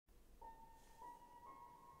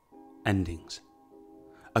Endings.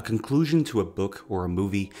 A conclusion to a book or a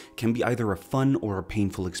movie can be either a fun or a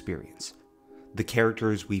painful experience. The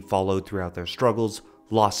characters we followed throughout their struggles,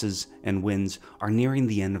 losses, and wins are nearing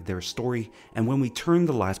the end of their story, and when we turn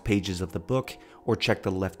the last pages of the book or check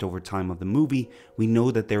the leftover time of the movie, we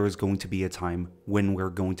know that there is going to be a time when we're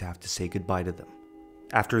going to have to say goodbye to them.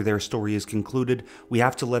 After their story is concluded, we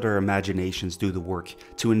have to let our imaginations do the work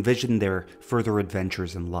to envision their further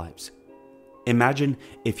adventures and lives. Imagine,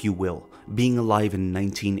 if you will, being alive in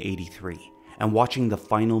 1983 and watching the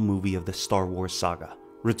final movie of the Star Wars saga,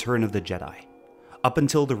 Return of the Jedi. Up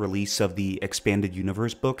until the release of the Expanded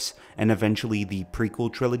Universe books and eventually the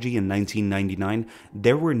prequel trilogy in 1999,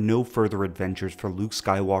 there were no further adventures for Luke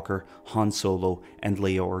Skywalker, Han Solo, and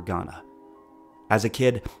Leia Organa. As a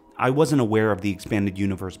kid, I wasn't aware of the Expanded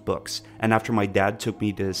Universe books, and after my dad took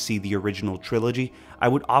me to see the original trilogy, I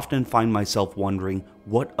would often find myself wondering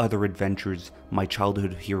what other adventures my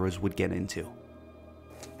childhood heroes would get into.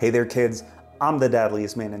 Hey there kids, I'm the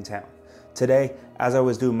dadliest man in town. Today, as I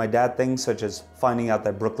was doing my dad things such as finding out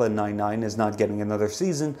that Brooklyn Nine-Nine is not getting another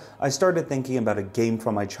season, I started thinking about a game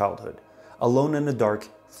from my childhood, Alone in the Dark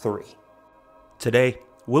 3. Today,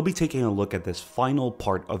 we'll be taking a look at this final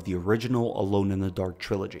part of the original Alone in the Dark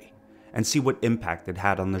trilogy, and see what impact it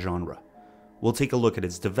had on the genre. We'll take a look at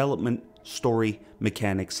its development, story,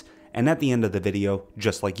 mechanics, and at the end of the video,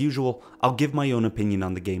 just like usual, I'll give my own opinion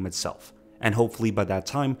on the game itself, and hopefully by that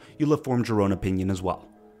time, you'll have formed your own opinion as well.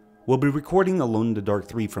 We'll be recording Alone in the Dark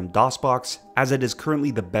 3 from DOSBox, as it is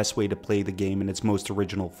currently the best way to play the game in its most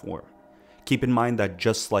original form. Keep in mind that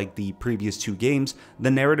just like the previous two games,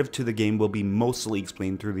 the narrative to the game will be mostly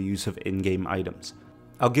explained through the use of in-game items.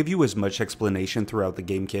 I'll give you as much explanation throughout the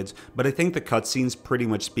game, kids, but I think the cutscenes pretty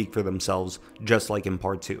much speak for themselves, just like in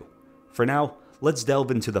part 2. For now, let's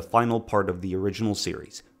delve into the final part of the original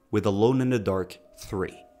series, with Alone in the Dark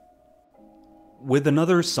 3. With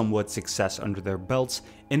another somewhat success under their belts,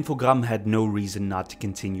 Infogrames had no reason not to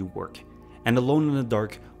continue work, and Alone in the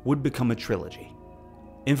Dark would become a trilogy.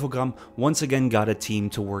 Infogrames once again got a team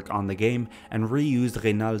to work on the game and reused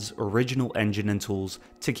Reynal's original engine and tools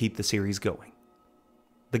to keep the series going.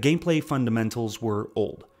 The gameplay fundamentals were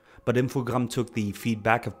old, but Infogrames took the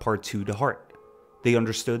feedback of Part 2 to heart. They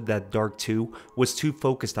understood that Dark 2 was too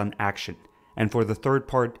focused on action, and for the third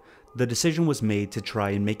part, the decision was made to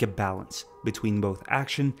try and make a balance between both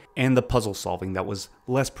action and the puzzle solving that was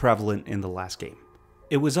less prevalent in the last game.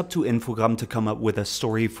 It was up to Infogrames to come up with a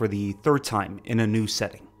story for the third time in a new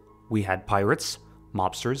setting. We had pirates,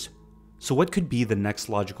 mobsters, so what could be the next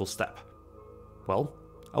logical step? Well,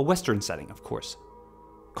 a Western setting, of course.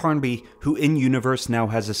 Carnby, who in-universe now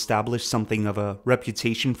has established something of a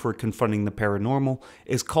reputation for confronting the paranormal,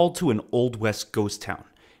 is called to an Old West ghost town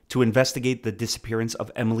to investigate the disappearance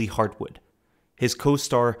of Emily Hartwood, his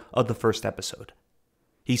co-star of the first episode.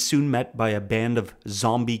 He's soon met by a band of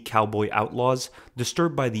zombie cowboy outlaws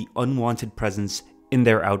disturbed by the unwanted presence in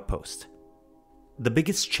their outpost. The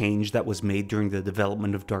biggest change that was made during the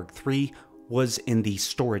development of Dark 3 was in the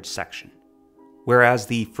storage section. Whereas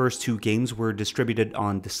the first two games were distributed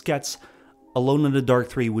on diskettes, Alone in the Dark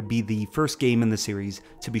 3 would be the first game in the series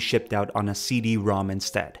to be shipped out on a CD-ROM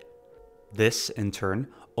instead. This, in turn,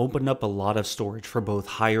 opened up a lot of storage for both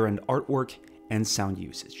higher-end artwork and sound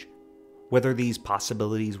usage. Whether these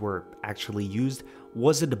possibilities were actually used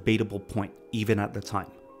was a debatable point even at the time.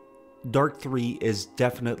 Dark 3 is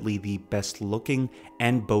definitely the best looking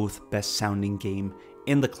and both best sounding game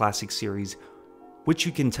in the classic series, which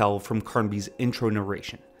you can tell from Carnby's intro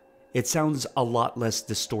narration. It sounds a lot less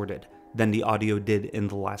distorted than the audio did in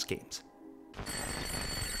the last games.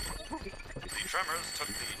 The tremors took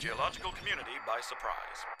the geological community by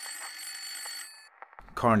surprise.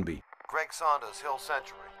 Carnby. Greg Saunders, Hill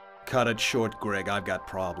Century. Cut it short, Greg. I've got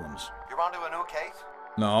problems. You're onto a new case?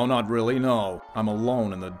 No, not really, no. I'm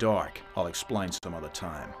alone in the dark. I'll explain some other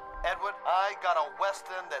time. Edward, I got a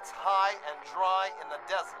western that's high and dry in the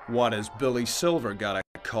desert. What, has Billy Silver got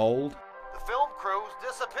a cold? The film crew's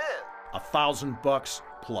disappeared. $1,000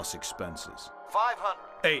 plus expenses. 500.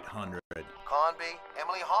 800. Carnby,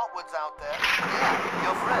 Emily Hartwood's out there. Yeah,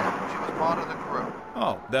 your friend. She was part of the crew.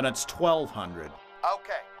 Oh, then it's 1,200.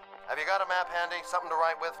 Okay. Have you got a map handy? Something to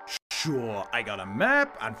write with? Sure, I got a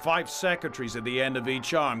map and 5 secretaries at the end of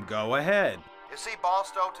each arm. Go ahead. You see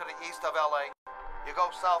Barstow to the east of L.A.? You go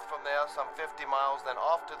south from there some 50 miles, then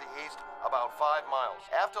off to the east about 5 miles.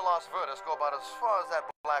 After Las Verdes, go about as far as that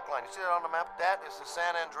black line. You see that on the map? That is the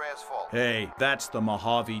San Andreas Fault. Hey, that's the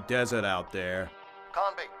Mojave Desert out there.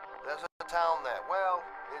 Carnby, there's a town there. Well,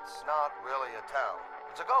 it's not really a town.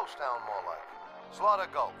 It's a ghost town, more like. Slaughter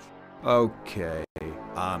Gulch. Okay,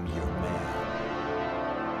 I'm your man.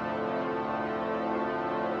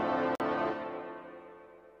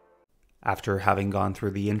 After having gone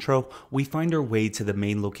through the intro, we find our way to the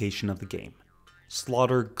main location of the game,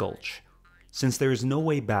 Slaughter Gulch. Since there is no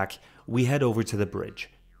way back, we head over to the bridge.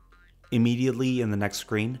 Immediately in the next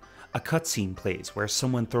screen, a cutscene plays where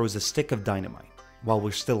someone throws a stick of dynamite while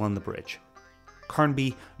we're still on the bridge.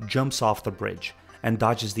 Carnby jumps off the bridge and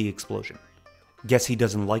dodges the explosion. Guess he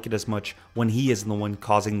doesn't like it as much when he isn't the one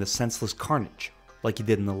causing the senseless carnage like he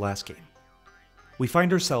did in the last game. We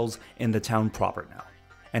find ourselves in the town proper now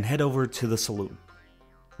and head over to the saloon.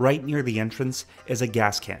 Right near the entrance is a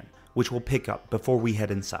gas can which we'll pick up before we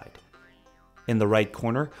head inside. In the right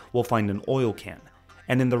corner, we'll find an oil can,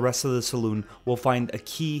 and in the rest of the saloon, we'll find a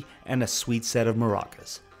key and a sweet set of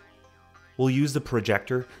maracas. We'll use the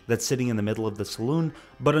projector that's sitting in the middle of the saloon,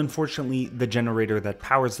 but unfortunately, the generator that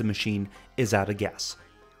powers the machine is out of gas.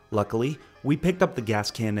 Luckily, we picked up the gas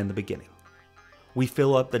can in the beginning. We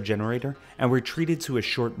fill up the generator, and we're treated to a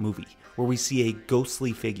short movie where we see a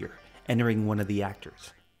ghostly figure entering one of the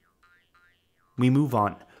actors. We move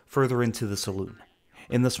on, further into the saloon.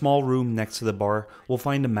 In the small room next to the bar, we'll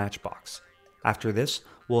find a matchbox. After this,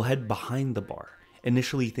 we'll head behind the bar,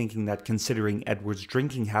 initially thinking that considering Edward's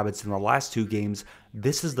drinking habits in the last two games,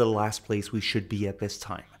 this is the last place we should be at this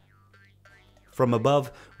time. From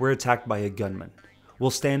above, we're attacked by a gunman.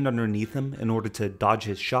 We'll stand underneath him in order to dodge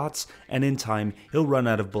his shots, and in time, he'll run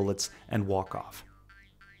out of bullets and walk off.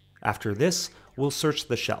 After this, we'll search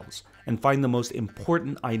the shelves and find the most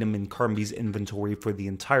important item in Carnby's inventory for the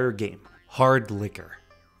entire game, hard liquor.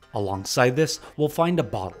 Alongside this, we'll find a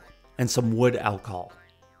bottle and some wood alcohol.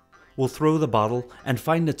 We'll throw the bottle and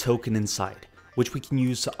find a token inside, which we can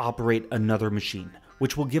use to operate another machine,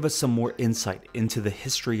 which will give us some more insight into the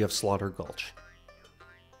history of Slaughter Gulch.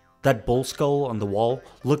 That bull skull on the wall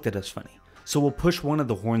looked at us funny, so we'll push one of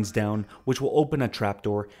the horns down, which will open a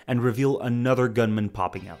trapdoor and reveal another gunman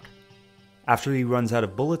popping out. After he runs out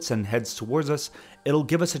of bullets and heads towards us, it'll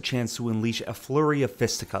give us a chance to unleash a flurry of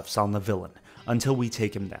fisticuffs on the villain until we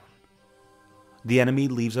take him down. The enemy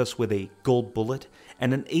leaves us with a gold bullet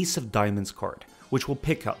and an ace of diamonds card, which we'll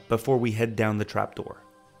pick up before we head down the trapdoor.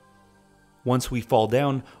 Once we fall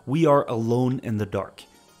down, we are alone in the dark.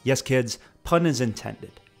 Yes kids, pun is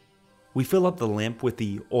intended. We fill up the lamp with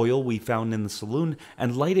the oil we found in the saloon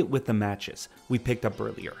and light it with the matches we picked up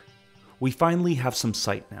earlier. We finally have some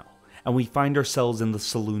sight now, and we find ourselves in the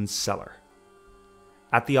saloon's cellar.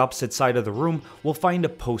 At the opposite side of the room, we'll find a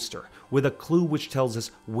poster with a clue which tells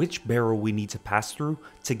us which barrel we need to pass through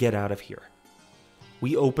to get out of here.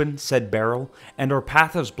 We open said barrel, and our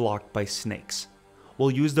path is blocked by snakes.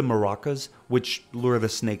 We'll use the maracas, which lure the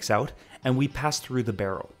snakes out, and we pass through the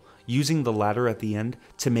barrel, using the ladder at the end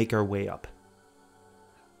to make our way up.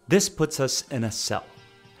 This puts us in a cell.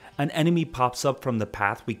 An enemy pops up from the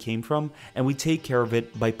path we came from, and we take care of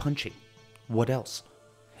it by punching. What else?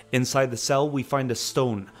 Inside the cell, we find a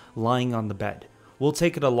stone lying on the bed. We'll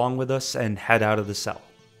take it along with us and head out of the cell.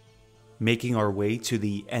 Making our way to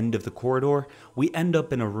the end of the corridor, we end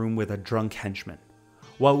up in a room with a drunk henchman.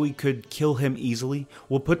 While we could kill him easily,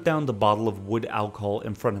 we'll put down the bottle of wood alcohol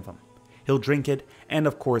in front of him. He'll drink it and,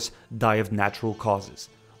 of course, die of natural causes,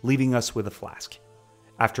 leaving us with a flask.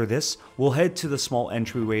 After this, we'll head to the small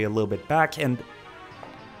entryway a little bit back and...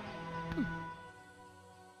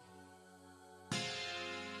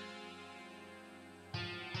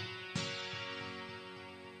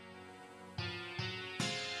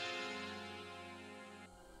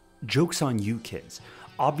 Joke's on you kids.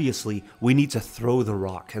 Obviously, we need to throw the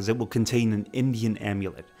rock as it will contain an Indian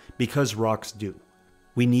amulet, because rocks do.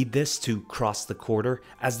 We need this to cross the corridor,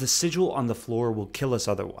 as the sigil on the floor will kill us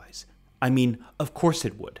otherwise. I mean, of course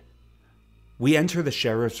it would. We enter the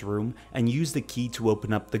sheriff's room and use the key to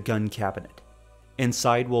open up the gun cabinet.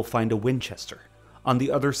 Inside we'll find a Winchester. On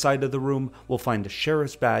the other side of the room we'll find a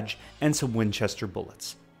sheriff's badge and some Winchester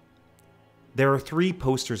bullets. There are 3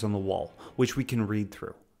 posters on the wall, which we can read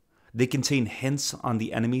through. They contain hints on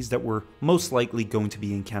the enemies that we're most likely going to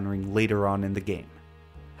be encountering later on in the game.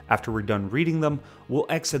 After we're done reading them, we'll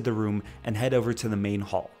exit the room and head over to the main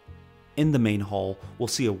hall. In the main hall, we'll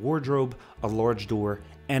see a wardrobe, a large door,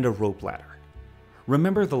 and a rope ladder.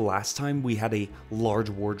 Remember the last time we had a large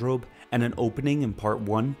wardrobe and an opening in part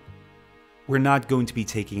 1? We're not going to be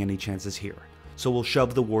taking any chances here, so we'll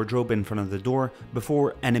shove the wardrobe in front of the door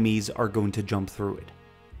before enemies are going to jump through it.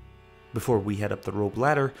 Before we head up the rope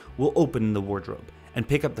ladder, we'll open the wardrobe and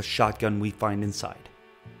pick up the shotgun we find inside.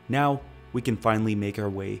 Now, we can finally make our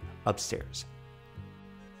way upstairs.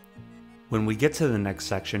 When we get to the next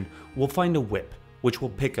section, we'll find a whip, which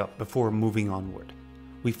we'll pick up before moving onward.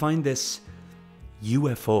 We find this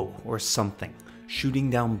UFO or something shooting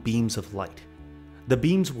down beams of light. The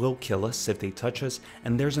beams will kill us if they touch us,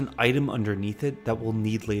 and there's an item underneath it that we'll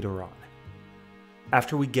need later on.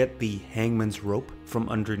 After we get the hangman's rope from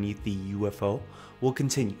underneath the UFO, we'll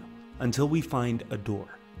continue until we find a door.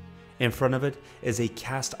 In front of it is a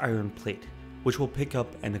cast iron plate, which we'll pick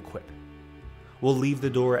up and equip. We'll leave the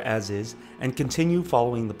door as is and continue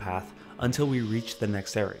following the path until we reach the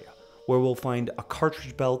next area, where we'll find a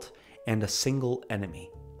cartridge belt and a single enemy.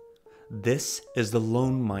 This is the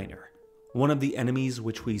lone miner, one of the enemies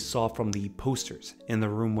which we saw from the posters in the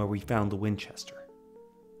room where we found the Winchester.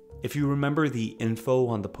 If you remember the info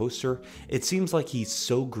on the poster, it seems like he's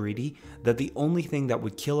so greedy that the only thing that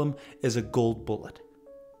would kill him is a gold bullet.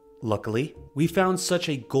 Luckily, we found such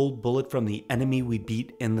a gold bullet from the enemy we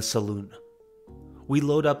beat in the saloon. We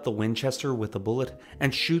load up the Winchester with a bullet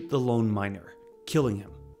and shoot the lone miner, killing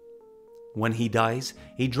him. When he dies,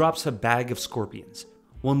 he drops a bag of scorpions.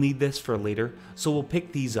 We'll need this for later, so we'll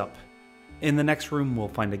pick these up. In the next room, we'll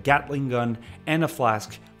find a Gatling gun and a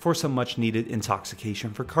flask for some much needed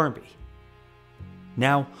intoxication for Carnby.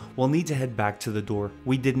 Now, we'll need to head back to the door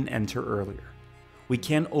we didn't enter earlier. We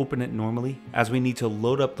can't open it normally as we need to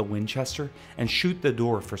load up the Winchester and shoot the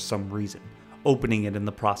door for some reason, opening it in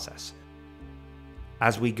the process.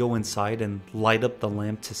 As we go inside and light up the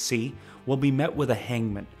lamp to see, we'll be met with a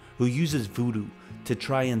hangman who uses voodoo to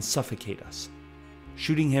try and suffocate us.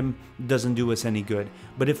 Shooting him doesn't do us any good,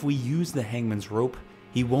 but if we use the hangman's rope,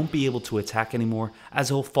 he won't be able to attack anymore as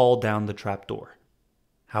he'll fall down the trapdoor.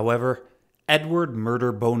 However, Edward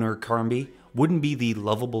Murder Boner Carnby wouldn't be the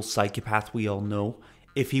lovable psychopath we all know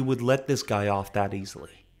if he would let this guy off that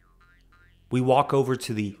easily. We walk over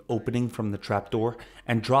to the opening from the trapdoor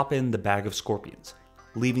and drop in the bag of scorpions,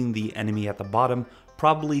 leaving the enemy at the bottom,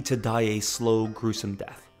 probably to die a slow, gruesome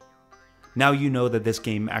death. Now you know that this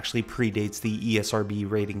game actually predates the ESRB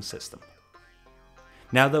rating system.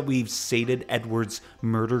 Now that we've sated Edward's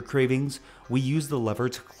murder cravings, we use the lever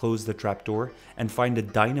to close the trapdoor and find a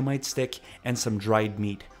dynamite stick and some dried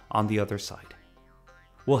meat on the other side.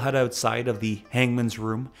 We'll head outside of the hangman's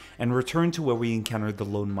room and return to where we encountered the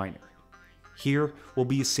lone miner. Here, we'll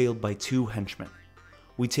be assailed by two henchmen.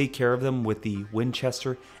 We take care of them with the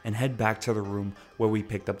Winchester and head back to the room where we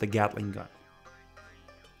picked up the Gatling gun.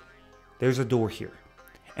 There's a door here,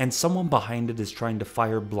 and someone behind it is trying to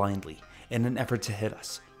fire blindly in an effort to hit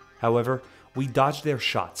us. However, we dodge their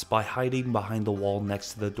shots by hiding behind the wall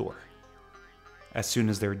next to the door. As soon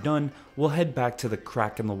as they're done, we'll head back to the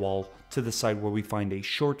crack in the wall to the side where we find a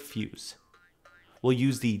short fuse. We'll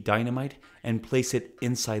use the dynamite and place it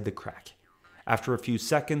inside the crack. After a few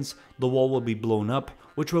seconds, the wall will be blown up,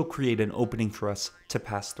 which will create an opening for us to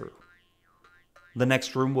pass through. The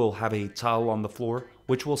next room will have a tile on the floor,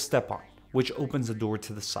 which we'll step on, which opens a door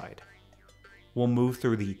to the side. We'll move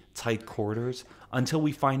through the tight corridors until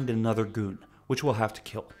we find another goon, which we'll have to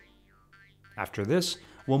kill. After this,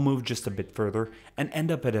 we'll move just a bit further and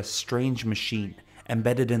end up at a strange machine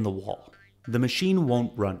embedded in the wall. The machine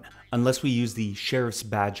won't run unless we use the sheriff's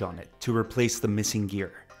badge on it to replace the missing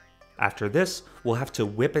gear. After this, we'll have to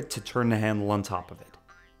whip it to turn the handle on top of it.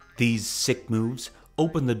 These sick moves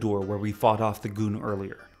open the door where we fought off the goon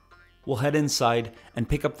earlier. We'll head inside and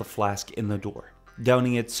pick up the flask in the door,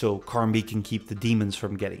 downing it so Carnby can keep the demons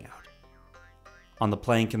from getting out. On the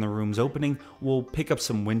plank in the room's opening, we'll pick up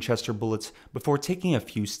some Winchester bullets before taking a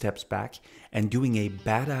few steps back and doing a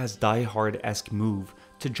badass Die Hard-esque move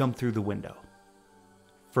to jump through the window.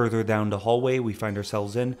 Further down the hallway we find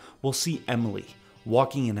ourselves in, we'll see Emily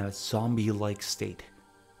walking in a zombie-like state.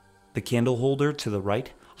 The candle holder to the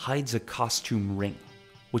right hides a costume ring,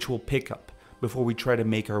 which we'll pick up before we try to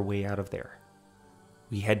make our way out of there.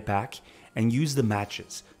 We head back and use the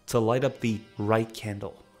matches to light up the right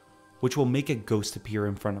candle, which will make a ghost appear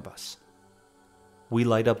in front of us. We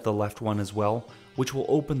light up the left one as well, which will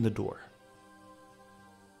open the door.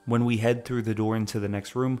 When we head through the door into the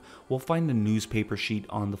next room, we'll find a newspaper sheet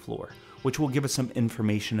on the floor, which will give us some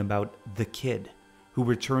information about the kid, who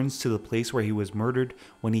returns to the place where he was murdered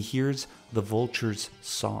when he hears the vulture's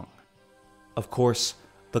song. Of course,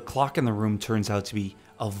 the clock in the room turns out to be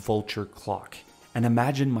a vulture clock, and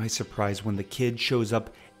imagine my surprise when the kid shows up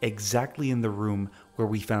exactly in the room where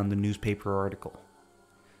we found the newspaper article.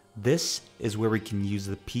 This is where we can use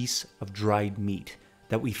the piece of dried meat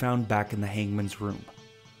that we found back in the hangman's room.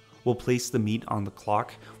 We'll place the meat on the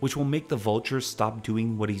clock, which will make the vulture stop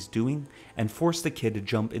doing what he's doing and force the kid to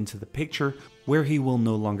jump into the picture where he will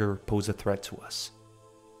no longer pose a threat to us.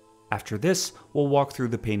 After this, we'll walk through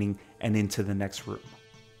the painting and into the next room.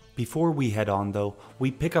 Before we head on though,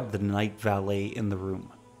 we pick up the night valet in the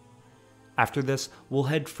room. After this, we'll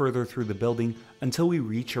head further through the building until we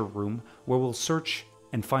reach a room where we'll search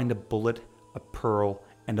and find a bullet, a pearl,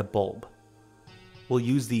 and a bulb. We'll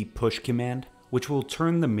use the push command, which will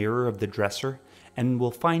turn the mirror of the dresser, and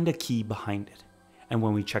we'll find a key behind it. And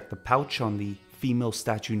when we check the pouch on the female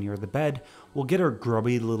statue near the bed, we'll get our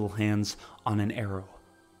grubby little hands on an arrow.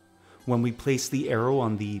 When we place the arrow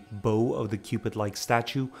on the bow of the Cupid-like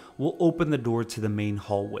statue, we'll open the door to the main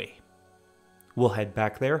hallway. We'll head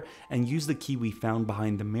back there and use the key we found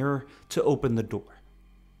behind the mirror to open the door.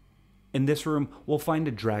 In this room, we'll find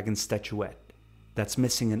a dragon statuette that's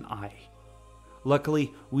missing an eye.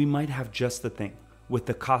 Luckily, we might have just the thing, with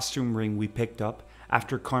the costume ring we picked up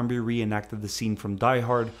after Carnby reenacted the scene from Die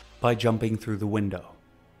Hard by jumping through the window.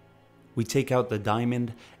 We take out the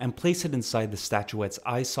diamond and place it inside the statuette's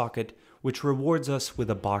eye socket, which rewards us with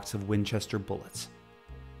a box of Winchester bullets.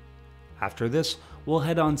 After this, we'll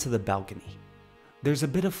head on to the balcony. There's a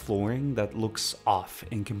bit of flooring that looks off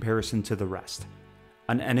in comparison to the rest.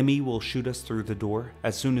 An enemy will shoot us through the door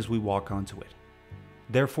as soon as we walk onto it.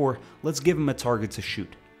 Therefore, let's give him a target to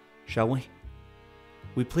shoot, shall we?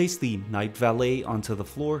 We place the night valet onto the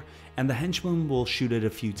floor, and the henchman will shoot it a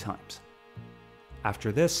few times.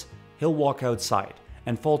 After this, he'll walk outside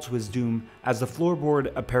and fall to his doom as the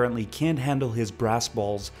floorboard apparently can't handle his brass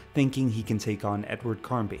balls, thinking he can take on Edward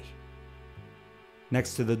Carnby.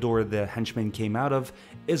 Next to the door the henchman came out of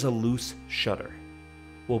is a loose shutter.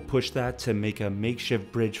 We'll push that to make a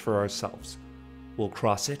makeshift bridge for ourselves. We'll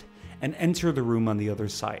cross it and enter the room on the other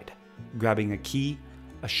side, grabbing a key,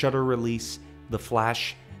 a shutter release, the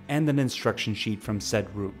flash, and an instruction sheet from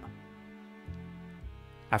said room.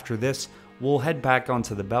 After this, we'll head back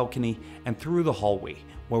onto the balcony and through the hallway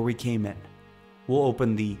where we came in. We'll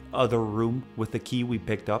open the other room with the key we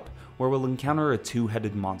picked up, where we'll encounter a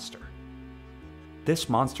two-headed monster. This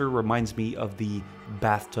monster reminds me of the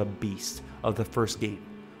bathtub beast of the first game,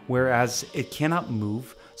 whereas it cannot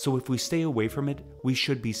move, so if we stay away from it, we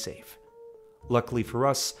should be safe. Luckily for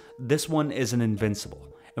us, this one isn't invincible,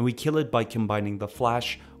 and we kill it by combining the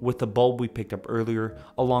flash with the bulb we picked up earlier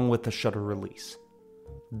along with the shutter release.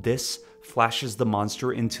 This flashes the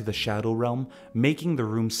monster into the shadow realm, making the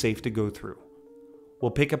room safe to go through.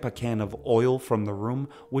 We'll pick up a can of oil from the room,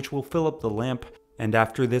 which will fill up the lamp, and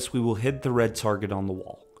after this we will hit the red target on the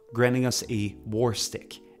wall, granting us a war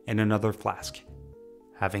stick and another flask.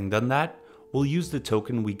 Having done that, we'll use the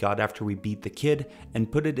token we got after we beat the kid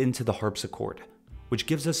and put it into the harpsichord, which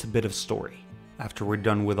gives us a bit of story. After we're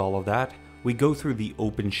done with all of that, we go through the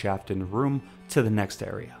open shaft in the room to the next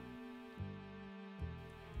area.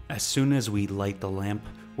 As soon as we light the lamp,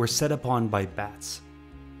 we're set upon by bats.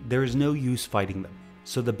 There is no use fighting them,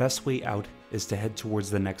 so the best way out is to head towards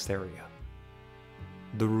the next area.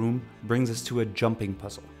 The room brings us to a jumping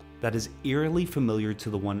puzzle that is eerily familiar to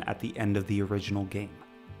the one at the end of the original game.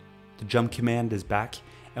 The jump command is back,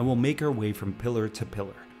 and we'll make our way from pillar to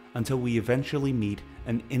pillar until we eventually meet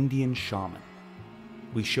an Indian shaman.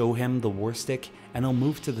 We show him the war stick and he'll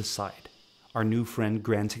move to the side, our new friend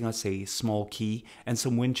granting us a small key and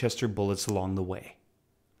some Winchester bullets along the way.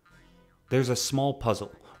 There's a small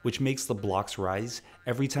puzzle which makes the blocks rise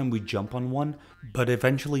every time we jump on one, but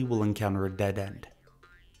eventually we'll encounter a dead end.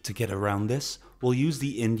 To get around this, we'll use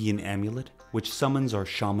the Indian amulet, which summons our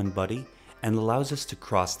shaman buddy and allows us to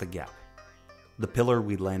cross the gap. The pillar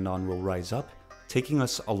we land on will rise up, taking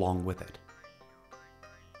us along with it.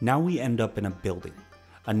 Now we end up in a building,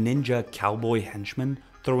 a ninja cowboy henchman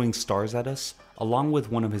throwing stars at us, along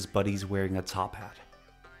with one of his buddies wearing a top hat.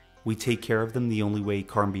 We take care of them the only way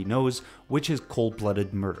Carnby knows, which is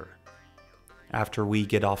cold-blooded murder. After we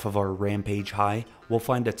get off of our rampage high, we'll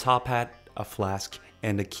find a top hat, a flask,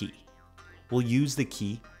 and a key. We'll use the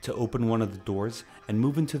key to open one of the doors and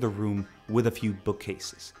move into the room with a few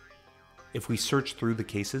bookcases. If we search through the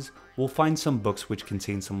cases, we'll find some books which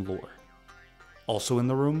contain some lore. Also in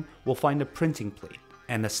the room, we'll find a printing plate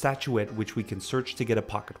and a statuette which we can search to get a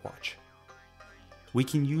pocket watch. We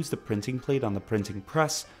can use the printing plate on the printing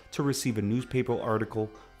press to receive a newspaper article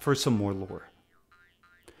for some more lore.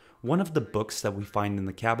 One of the books that we find in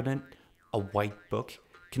the cabinet, a white book,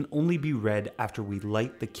 can only be read after we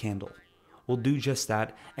light the candle. We'll do just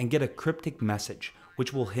that and get a cryptic message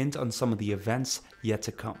which will hint on some of the events yet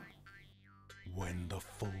to come. When the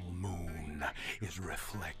full moon is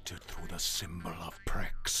reflected through the symbol of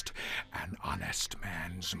Prext, an honest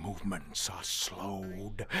man's movements are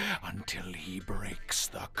slowed until he breaks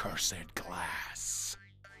the cursed glass.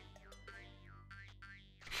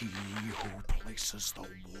 He who places the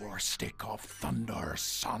war stick of Thunder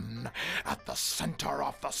Sun at the center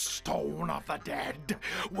of the stone of the dead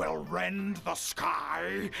will rend the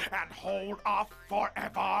sky and hold off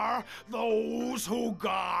forever those who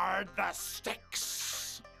guard the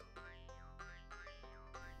sticks.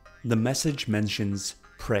 The message mentions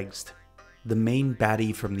Pregst, the main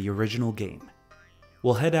baddie from the original game.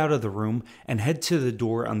 We'll head out of the room and head to the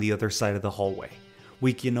door on the other side of the hallway.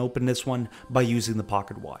 We can open this one by using the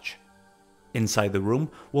pocket watch. Inside the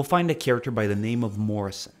room, we'll find a character by the name of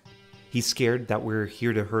Morrison. He's scared that we're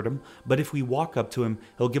here to hurt him, but if we walk up to him,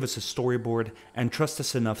 he'll give us a storyboard and trust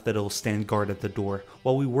us enough that he'll stand guard at the door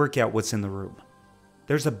while we work out what's in the room.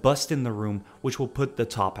 There's a bust in the room which will put the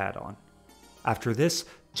top hat on. After this,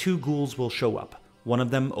 2 ghouls will show up, one of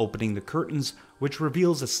them opening the curtains, which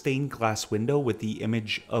reveals a stained glass window with the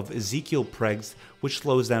image of Ezekiel Pregst, which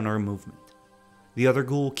slows down our movement. The other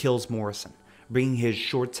ghoul kills Morrison, bringing his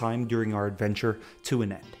short time during our adventure to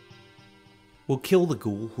an end. We'll kill the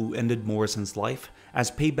ghoul who ended Morrison's life as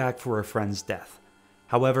payback for our friend's death.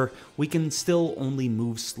 However, we can still only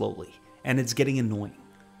move slowly, and it's getting annoying.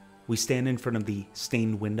 We stand in front of the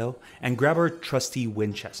stained window and grab our trusty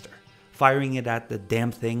Winchester, firing it at the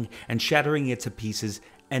damn thing and shattering it to pieces,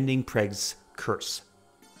 ending Pregst's curse.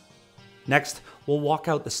 Next, we'll walk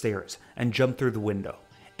out the stairs and jump through the window,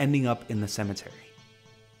 ending up in the cemetery.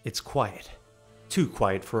 It's quiet. Too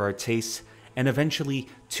quiet for our tastes, and eventually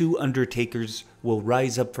 2 undertakers will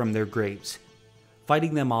rise up from their graves.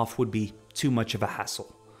 Fighting them off would be too much of a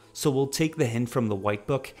hassle, so we'll take the hint from the white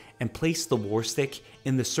book and place the war stick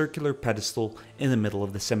in the circular pedestal in the middle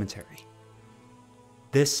of the cemetery.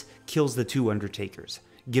 This kills the 2 undertakers,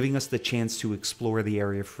 giving us the chance to explore the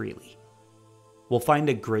area freely. We'll find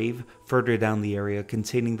a grave further down the area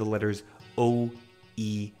containing the letters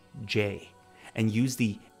O-E-J and use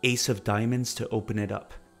the Ace of Diamonds to open it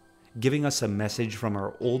up, giving us a message from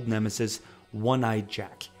our old nemesis, One-Eyed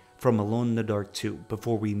Jack, from Alone in the Dark 2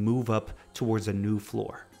 before we move up towards a new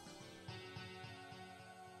floor.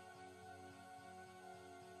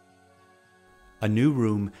 A new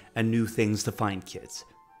room and new things to find, kids.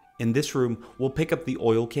 In this room, we'll pick up the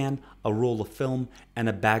oil can, a roll of film, and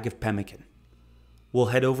a bag of pemmican. We'll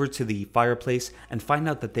head over to the fireplace and find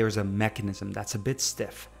out that there's a mechanism that's a bit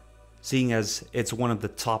stiff. Seeing as it's one of the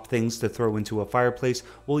top things to throw into a fireplace,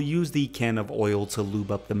 we'll use the can of oil to lube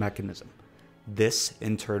up the mechanism. This,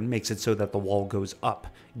 in turn, makes it so that the wall goes up,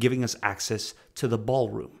 giving us access to the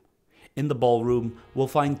ballroom. In the ballroom, we'll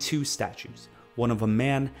find 2 statues, one of a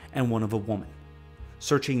man and one of a woman.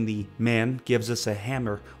 Searching the man gives us a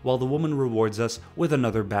hammer, while the woman rewards us with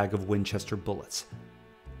another bag of Winchester bullets.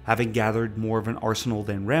 Having gathered more of an arsenal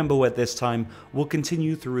than Rambo at this time, we'll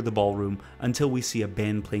continue through the ballroom until we see a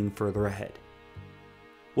band playing further ahead.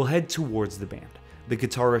 We'll head towards the band, the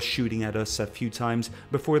guitarist shooting at us a few times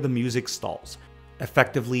before the music stalls,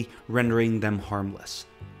 effectively rendering them harmless.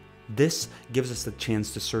 This gives us the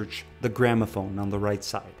chance to search the gramophone on the right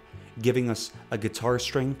side, giving us a guitar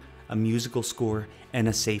string, a musical score, and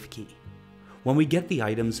a safe key. When we get the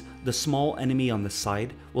items, the small enemy on the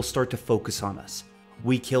side will start to focus on us.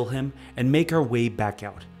 We kill him and make our way back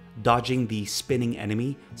out, dodging the spinning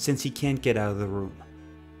enemy since he can't get out of the room.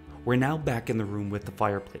 We're now back in the room with the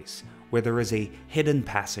fireplace, where there is a hidden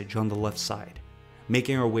passage on the left side.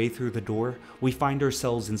 Making our way through the door, we find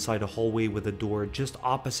ourselves inside a hallway with a door just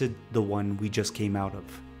opposite the one we just came out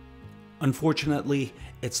of. Unfortunately,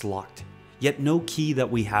 it's locked, yet no key that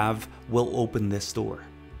we have will open this door.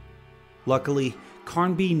 Luckily,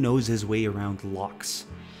 Carnby knows his way around locks.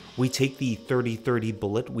 We take the 30-30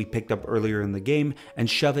 bullet we picked up earlier in the game and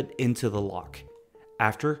shove it into the lock.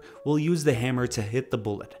 After, we'll use the hammer to hit the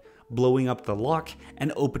bullet, blowing up the lock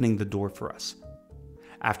and opening the door for us.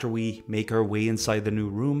 After we make our way inside the new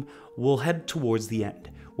room, we'll head towards the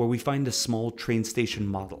end, where we find a small train station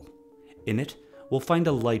model. In it, we'll find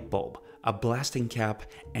a light bulb, a blasting cap,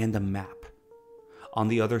 and a map. On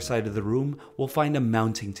the other side of the room, we'll find a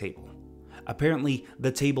mounting table. Apparently,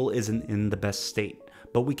 the table isn't in the best state,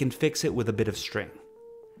 but we can fix it with a bit of string.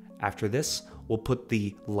 After this, we'll put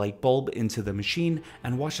the light bulb into the machine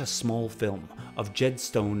and watch a small film of Jed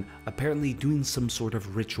Stone apparently doing some sort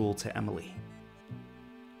of ritual to Emily.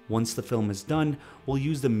 Once the film is done, we'll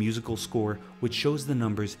use the musical score, which shows the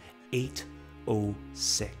numbers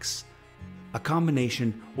 806, a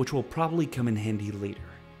combination which will probably come in handy later.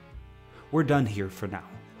 We're done here for now,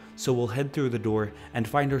 so we'll head through the door and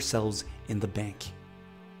find ourselves in the bank.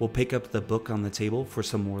 We'll pick up the book on the table for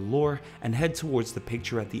some more lore and head towards the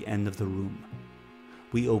picture at the end of the room.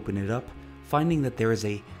 We open it up, finding that there is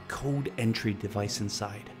a code entry device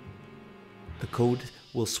inside. The code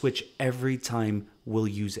will switch every time we'll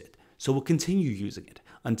use it, so we'll continue using it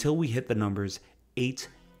until we hit the numbers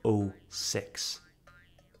 806.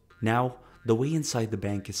 Now, the way inside the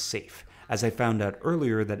bank is safe, as I found out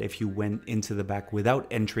earlier that if you went into the back without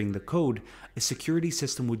entering the code, a security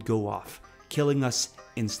system would go off, killing us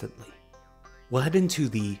instantly. We'll head into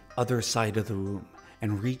the other side of the room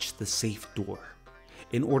and reach the safe door.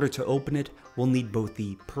 In order to open it, we'll need both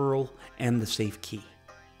the pearl and the safe key.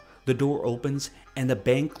 The door opens and the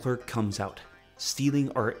bank clerk comes out,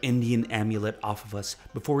 stealing our Indian amulet off of us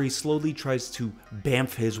before he slowly tries to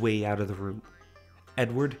bamf his way out of the room.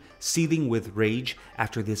 Edward, seething with rage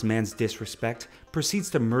after this man's disrespect, proceeds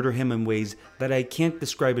to murder him in ways that I can't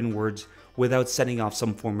describe in words without setting off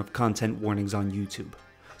some form of content warnings on YouTube.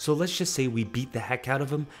 So let's just say we beat the heck out of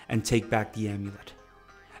him and take back the amulet.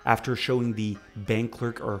 After showing the bank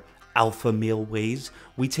clerk our alpha male ways,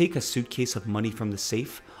 we take a suitcase of money from the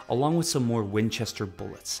safe along with some more Winchester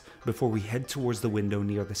bullets before we head towards the window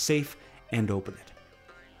near the safe and open it.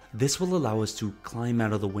 This will allow us to climb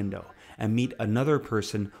out of the window and meet another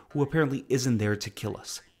person who apparently isn't there to kill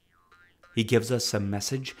us. He gives us a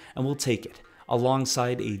message and we'll take it,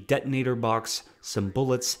 alongside a detonator box, some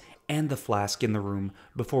bullets, and the flask in the room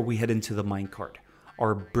before we head into the minecart,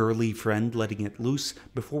 our burly friend letting it loose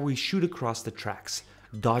before we shoot across the tracks,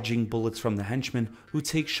 dodging bullets from the henchmen who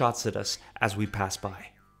take shots at us as we pass by.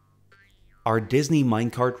 Our Disney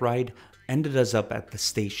minecart ride ended us up at the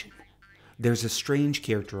station. There's a strange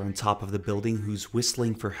character on top of the building who's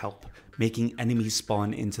whistling for help, making enemies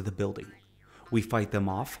spawn into the building. We fight them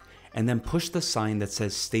off, and then push the sign that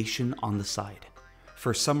says station on the side.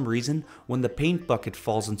 For some reason, when the paint bucket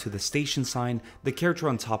falls into the station sign, the character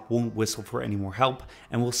on top won't whistle for any more help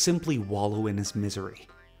and will simply wallow in his misery.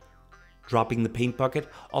 Dropping the paint bucket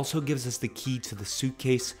also gives us the key to the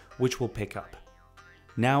suitcase, which we'll pick up.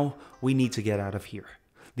 Now, we need to get out of here.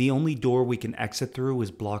 The only door we can exit through is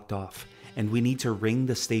blocked off, and we need to ring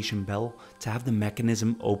the station bell to have the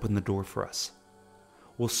mechanism open the door for us.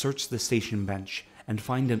 We'll search the station bench and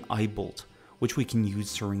find an eye bolt, which we can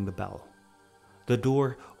use to ring the bell. The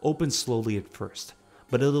door opens slowly at first,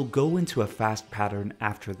 but it'll go into a fast pattern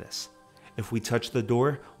after this. If we touch the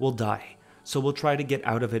door, we'll die, so we'll try to get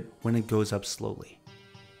out of it when it goes up slowly.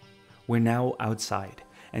 We're now outside,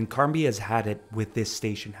 and Carnby has had it with this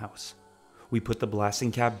station house. We put the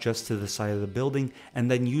blasting cap just to the side of the building and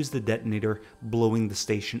then use the detonator, blowing the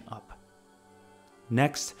station up.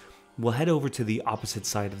 Next, we'll head over to the opposite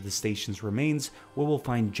side of the station's remains, where we'll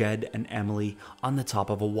find Jed and Emily on the top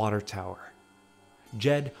of a water tower.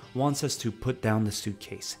 Jed wants us to put down the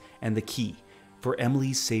suitcase and the key for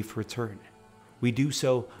Emily's safe return. We do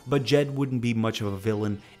so, but Jed wouldn't be much of a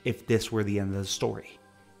villain if this were the end of the story.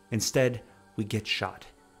 Instead, we get shot,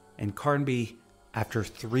 and Carnby, after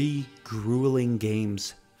 3 grueling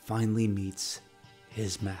games, finally meets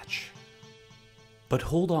his match. But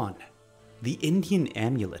hold on, the Indian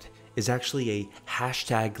amulet is actually a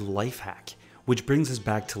 #life hack, which brings us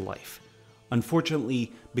back to life.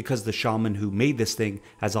 Unfortunately, because the shaman who made this thing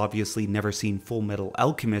has obviously never seen Full Metal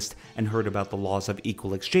Alchemist and heard about the laws of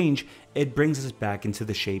equal exchange, it brings us back into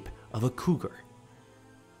the shape of a cougar.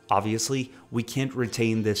 Obviously, we can't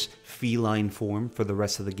retain this feline form for the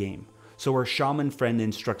rest of the game, so our shaman friend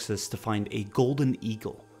instructs us to find a golden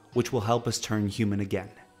eagle, which will help us turn human again.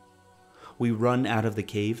 We run out of the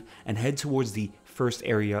cave and head towards the first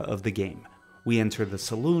area of the game. We enter the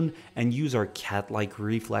saloon and use our cat-like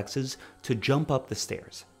reflexes to jump up the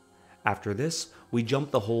stairs. After this, we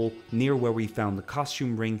jump the hole near where we found the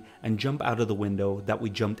costume ring and jump out of the window that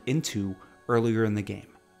we jumped into earlier in the game.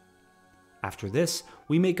 After this,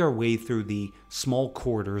 we make our way through the small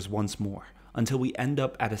corridors once more until we end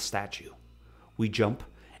up at a statue. We jump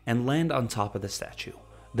and land on top of the statue,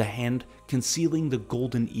 the hand concealing the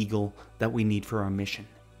golden eagle that we need for our mission.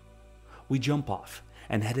 We jump off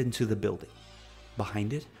and head into the building.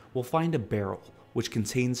 Behind it, we'll find a barrel which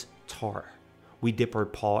contains tar. We dip our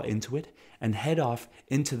paw into it and head off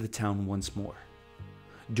into the town once more.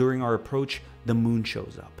 During our approach, the moon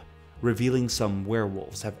shows up, revealing some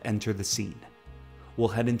werewolves have entered the scene. We'll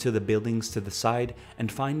head into the buildings to the side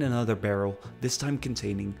and find another barrel, this time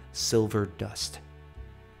containing silver dust.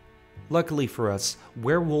 Luckily for us,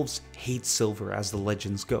 werewolves hate silver as the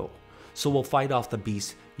legends go, so we'll fight off the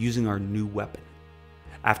beast using our new weapon.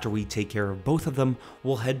 After we take care of both of them,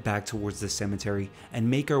 we'll head back towards the cemetery and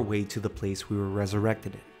make our way to the place we were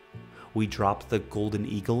resurrected in. We drop the golden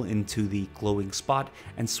eagle into the glowing spot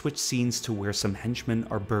and switch scenes to where some henchmen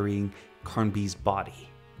are burying Carnby's body.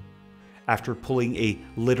 After pulling a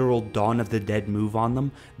literal Dawn of the Dead move on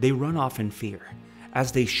them, they run off in fear.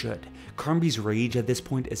 As they should. Carnby's rage at this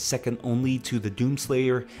point is second only to the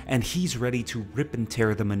Doomslayer, and he's ready to rip and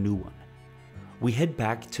tear them a new one. We head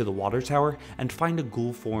back to the water tower and find a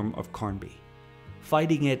ghoul form of Carnby.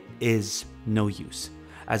 Fighting it is no use,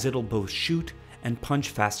 as it'll both shoot and punch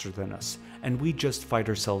faster than us, and we just fight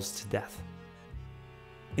ourselves to death.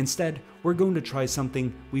 Instead, we're going to try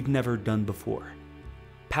something we've never done before.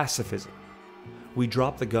 Pacifism. We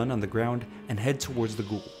drop the gun on the ground and head towards the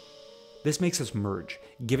ghoul. This makes us merge,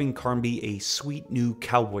 giving Carnby a sweet new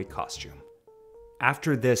cowboy costume.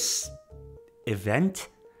 After this event,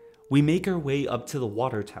 we make our way up to the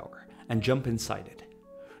water tower and jump inside it.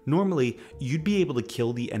 Normally, you'd be able to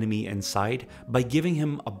kill the enemy inside by giving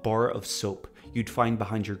him a bar of soap you'd find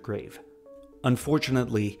behind your grave.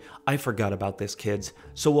 Unfortunately, I forgot about this, kids,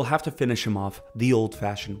 so we'll have to finish him off the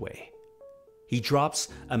old-fashioned way. He drops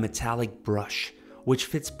a metallic brush, which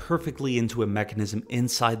fits perfectly into a mechanism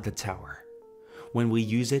inside the tower. When we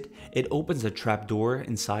use it, it opens a trapdoor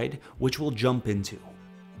inside, which we'll jump into.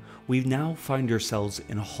 We now find ourselves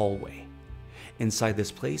in a hallway. Inside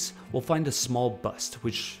this place, we'll find a small bust,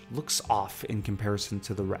 which looks off in comparison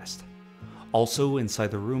to the rest. Also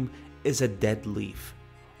inside the room is a dead leaf.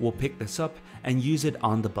 We'll pick this up and use it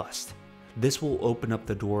on the bust. This will open up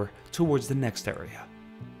the door towards the next area.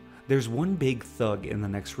 There's one big thug in the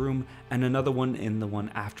next room and another one in the one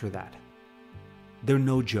after that. They're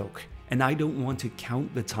no joke, and I don't want to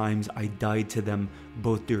count the times I died to them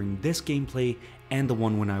both during this gameplay and the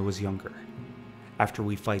one when I was younger. After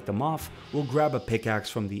we fight them off, we'll grab a pickaxe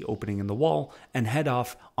from the opening in the wall and head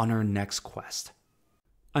off on our next quest.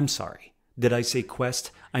 I'm sorry, did I say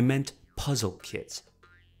quest? I meant puzzle, kids.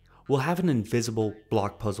 We'll have an invisible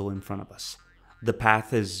block puzzle in front of us. The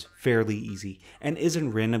path is fairly easy and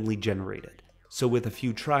isn't randomly generated, so with a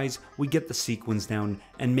few tries, we get the sequence down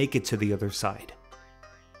and make it to the other side.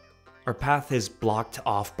 Our path is blocked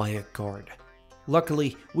off by a guard.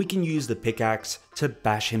 Luckily, we can use the pickaxe to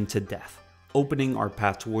bash him to death, opening our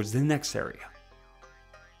path towards the next area.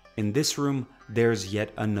 In this room, there's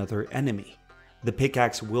yet another enemy. The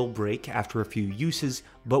pickaxe will break after a few uses,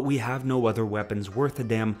 but we have no other weapons worth a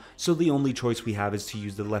damn, so the only choice we have is to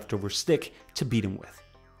use the leftover stick to beat him with.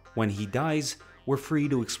 When he dies, we're free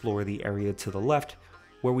to explore the area to the left,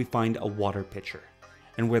 where we find a water pitcher,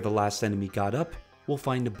 and where the last enemy got up, we'll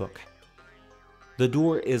find a book. The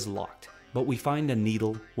door is locked, but we find a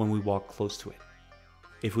needle when we walk close to it.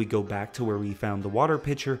 If we go back to where we found the water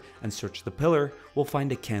pitcher and search the pillar, we'll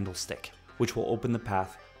find a candlestick, which will open the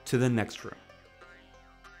path to the next room.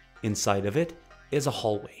 Inside of it is a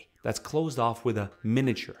hallway that's closed off with a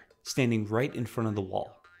miniature standing right in front of the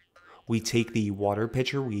wall. We take the water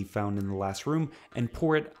pitcher we found in the last room and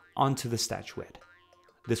pour it onto the statuette.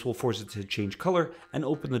 This will force it to change color and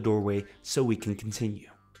open the doorway so we can continue.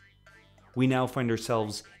 We now find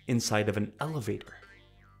ourselves inside of an elevator.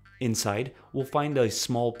 Inside, we'll find a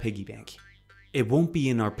small piggy bank. It won't be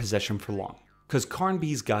in our possession for long, because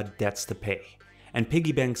Carnby's got debts to pay, and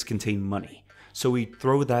piggy banks contain money, so we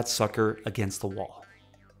throw that sucker against the wall.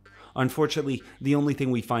 Unfortunately, the only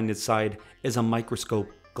thing we find inside is a microscope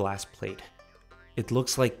glass plate. It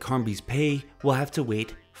looks like Carnby's pay will have to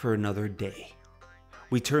wait for another day.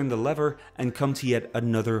 We turn the lever and come to yet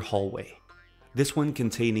another hallway, this one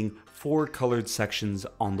containing 4 colored sections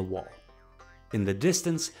on the wall. In the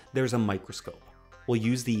distance, there's a microscope. We'll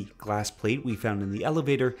use the glass plate we found in the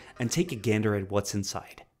elevator and take a gander at what's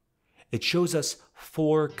inside. It shows us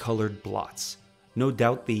 4 colored blots, no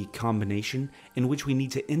doubt the combination in which we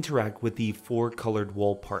need to interact with the 4 colored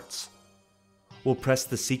wall parts. We'll press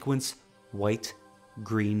the sequence white,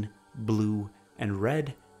 green, blue, and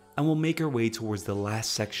red, and we'll make our way towards the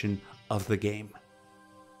last section of the game.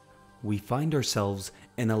 We find ourselves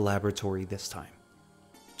in a laboratory this time.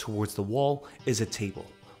 Towards the wall is a table,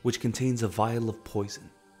 which contains a vial of poison.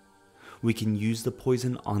 We can use the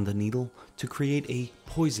poison on the needle to create a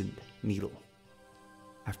poisoned needle.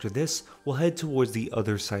 After this, we'll head towards the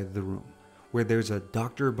other side of the room, where there's a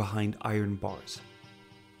doctor behind iron bars.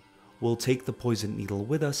 We'll take the poisoned needle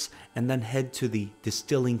with us and then head to the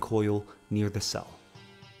distilling coil near the cell.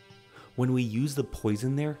 When we use the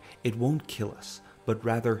poison there, it won't kill us, but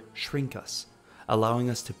rather shrink us, allowing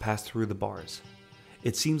us to pass through the bars.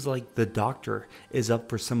 It seems like the doctor is up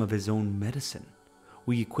for some of his own medicine.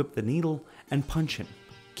 We equip the needle and punch him,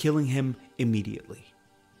 killing him immediately.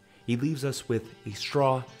 He leaves us with a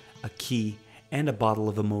straw, a key, and a bottle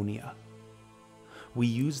of ammonia. We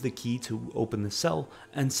use the key to open the cell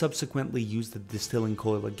and subsequently use the distilling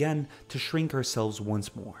coil again to shrink ourselves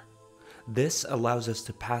once more. This allows us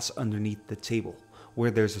to pass underneath the table,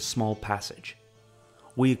 where there's a small passage.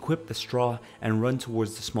 We equip the straw and run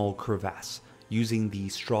towards the small crevasse, using the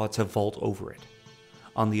straw to vault over it.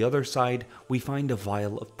 On the other side, we find a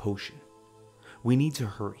vial of potion. We need to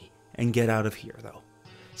hurry and get out of here though,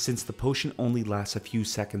 since the potion only lasts a few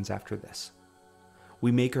seconds after this.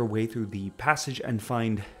 We make our way through the passage and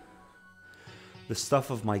find the stuff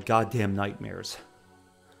of my goddamn nightmares.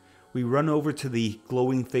 We run over to the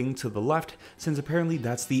glowing thing to the left, since apparently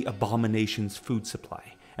that's the abomination's food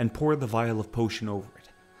supply, and pour the vial of potion over it.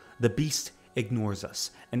 The beast ignores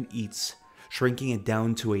us and eats, shrinking it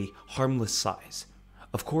down to a harmless size.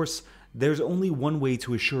 Of course, there's only one way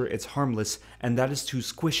to assure it's harmless, and that is to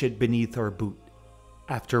squish it beneath our boot.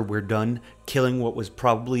 After we're done killing what was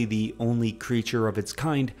probably the only creature of its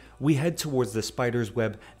kind, we head towards the spider's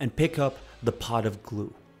web and pick up the pot of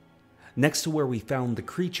glue. Next to where we found the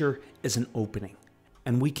creature is an opening,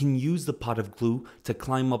 and we can use the pot of glue to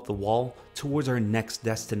climb up the wall towards our next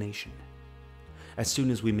destination. As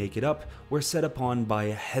soon as we make it up, we're set upon by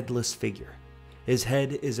a headless figure. His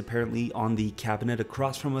head is apparently on the cabinet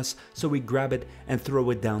across from us, so we grab it and throw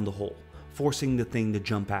it down the hole, forcing the thing to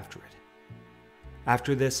jump after it.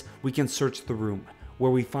 After this, we can search the room,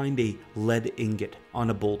 where we find a lead ingot on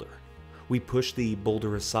a boulder. We push the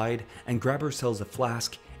boulder aside and grab ourselves a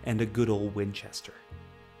flask and a good old Winchester.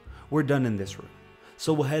 We're done in this room,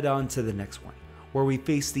 so we'll head on to the next one, where we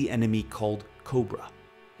face the enemy called Cobra.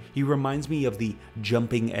 He reminds me of the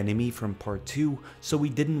jumping enemy from part 2, so we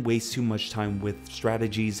didn't waste too much time with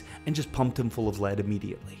strategies and just pumped him full of lead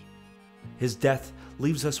immediately. His death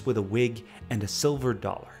leaves us with a wig and a silver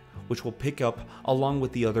dollar, which we'll pick up along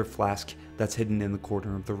with the other flask that's hidden in the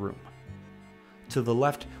corner of the room. To the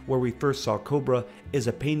left, where we first saw Cobra, is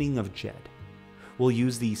a painting of Jed. We'll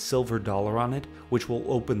use the silver dollar on it, which will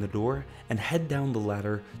open the door, and head down the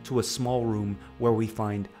ladder to a small room where we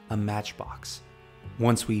find a matchbox.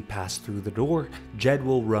 Once we pass through the door, Jed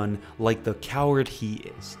will run like the coward he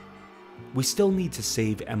is. We still need to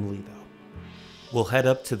save Emily though. We'll head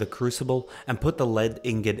up to the crucible and put the lead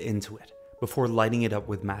ingot into it, before lighting it up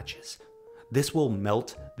with matches. This will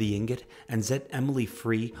melt the ingot and set Emily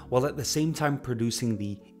free while at the same time producing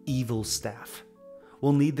the evil staff.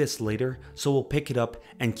 We'll need this later, so we'll pick it up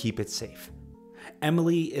and keep it safe.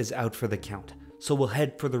 Emily is out for the count, so we'll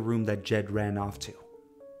head for the room that Jed ran off to.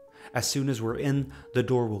 As soon as we're in, the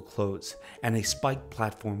door will close, and a spiked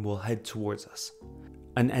platform will head towards us.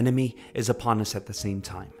 An enemy is upon us at the same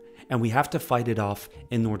time, and we have to fight it off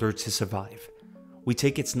in order to survive. We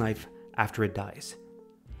take its knife after it dies.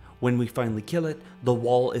 When we finally kill it, the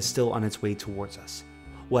wall is still on its way towards us.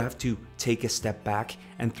 We'll have to take a step back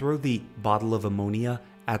and throw the bottle of ammonia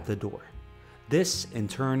at the door. This, in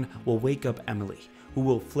turn, will wake up Emily, who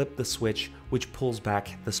will flip the switch which pulls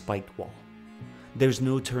back the spiked wall. There's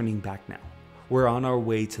no turning back now. We're on our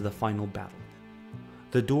way to the final battle.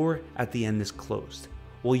 The door at the end is closed.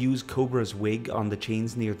 We'll use Cobra's wig on the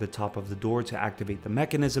chains near the top of the door to activate the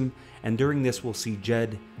mechanism, and during this we'll see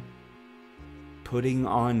Jed putting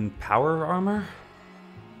on power armor?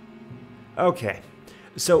 Okay,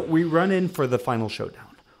 so we run in for the final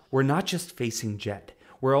showdown. We're not just facing Jed,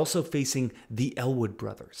 we're also facing the Elwood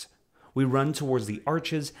brothers. We run towards the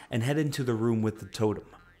arches and head into the room with the totem.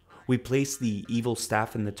 We place the evil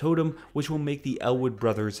staff in the totem, which will make the Elwood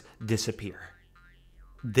brothers disappear.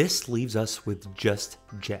 This leaves us with just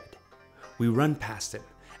Jed. We run past him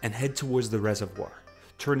and head towards the reservoir,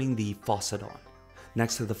 turning the faucet on.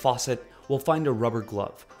 Next to the faucet, we'll find a rubber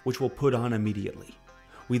glove, which we'll put on immediately.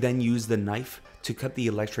 We then use the knife to cut the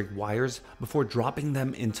electric wires before dropping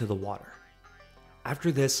them into the water. After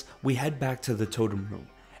this, we head back to the totem room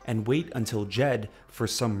and wait until Jed, for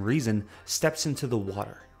some reason, steps into the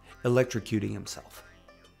water, electrocuting himself.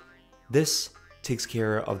 This takes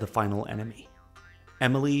care of the final enemy.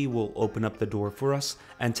 Emily will open up the door for us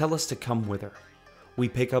and tell us to come with her. We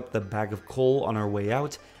pick up the bag of coal on our way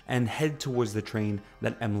out and head towards the train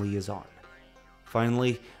that Emily is on.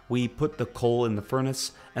 Finally, we put the coal in the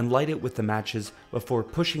furnace and light it with the matches before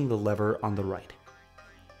pushing the lever on the right.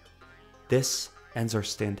 This ends our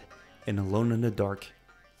stint in Alone in the Dark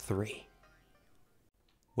 3.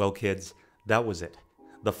 Well kids, that was it.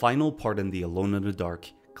 The final part in the Alone in the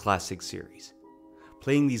Dark Classic series.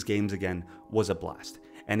 Playing these games again was a blast,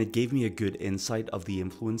 and it gave me a good insight of the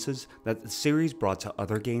influences that the series brought to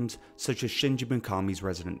other games such as Shinji Mikami's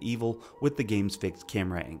Resident Evil with the game's fixed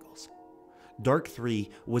camera angles. Dark 3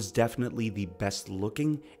 was definitely the best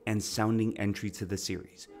looking and sounding entry to the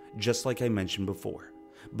series, just like I mentioned before.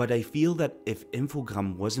 But I feel that if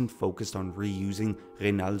Infogrames wasn't focused on reusing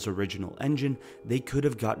Reynal's original engine, they could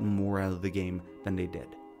have gotten more out of the game than they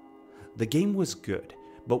did. The game was good,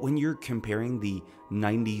 but when you're comparing the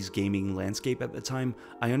 90s gaming landscape at the time,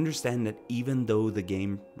 I understand that even though the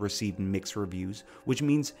game received mixed reviews, which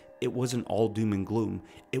means it wasn't all doom and gloom,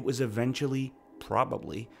 it was eventually,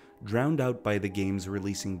 probably, drowned out by the games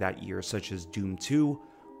releasing that year such as Doom 2,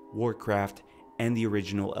 Warcraft, and the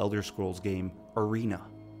original Elder Scrolls game, Arena.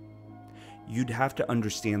 you'd have to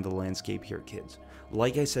understand the landscape here, kids.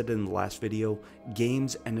 Like I said in the last video,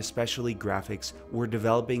 games and especially graphics were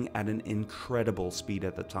developing at an incredible speed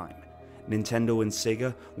at the time. Nintendo and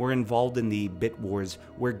Sega were involved in the bit wars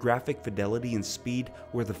where graphic fidelity and speed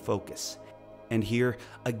were the focus. And here,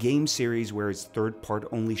 a game series where its third part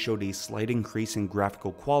only showed a slight increase in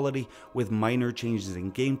graphical quality with minor changes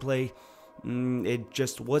in gameplay, it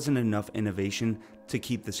just wasn't enough innovation to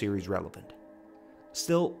keep the series relevant.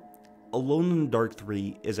 Still, Alone in the Dark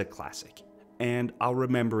 3 is a classic, and I'll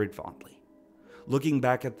remember it fondly. Looking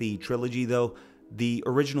back at the trilogy though, the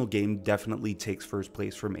original game definitely takes first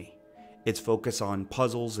place for me. Its focus on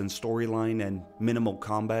puzzles and storyline and minimal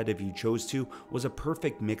combat if you chose to was a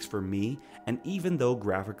perfect mix for me, and even though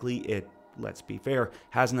graphically it, let's be fair,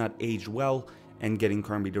 has not aged well and getting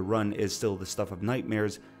Carnby to run is still the stuff of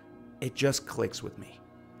nightmares, it just clicks with me.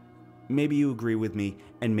 Maybe you agree with me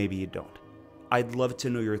and maybe you don't. I'd love to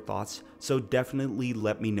know your thoughts, so definitely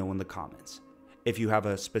let me know in the comments. If you have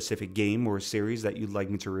a specific game or series that you'd like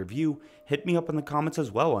me to review, hit me up in the comments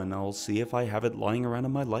as well and I'll see if I have it lying around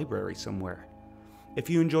in my library somewhere. If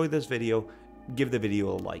you enjoyed this video, give the video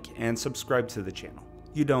a like and subscribe to the channel.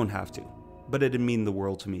 You don't have to, but it'd mean the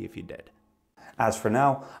world to me if you did. As for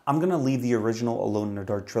now, I'm going to leave the original Alone in the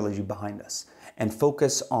Dark trilogy behind us and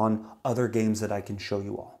focus on other games that I can show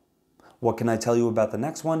you all. What can I tell you about the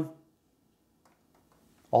next one?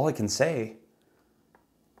 All I can say,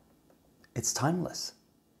 it's timeless.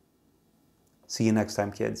 See you next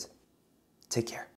time, kids. Take care.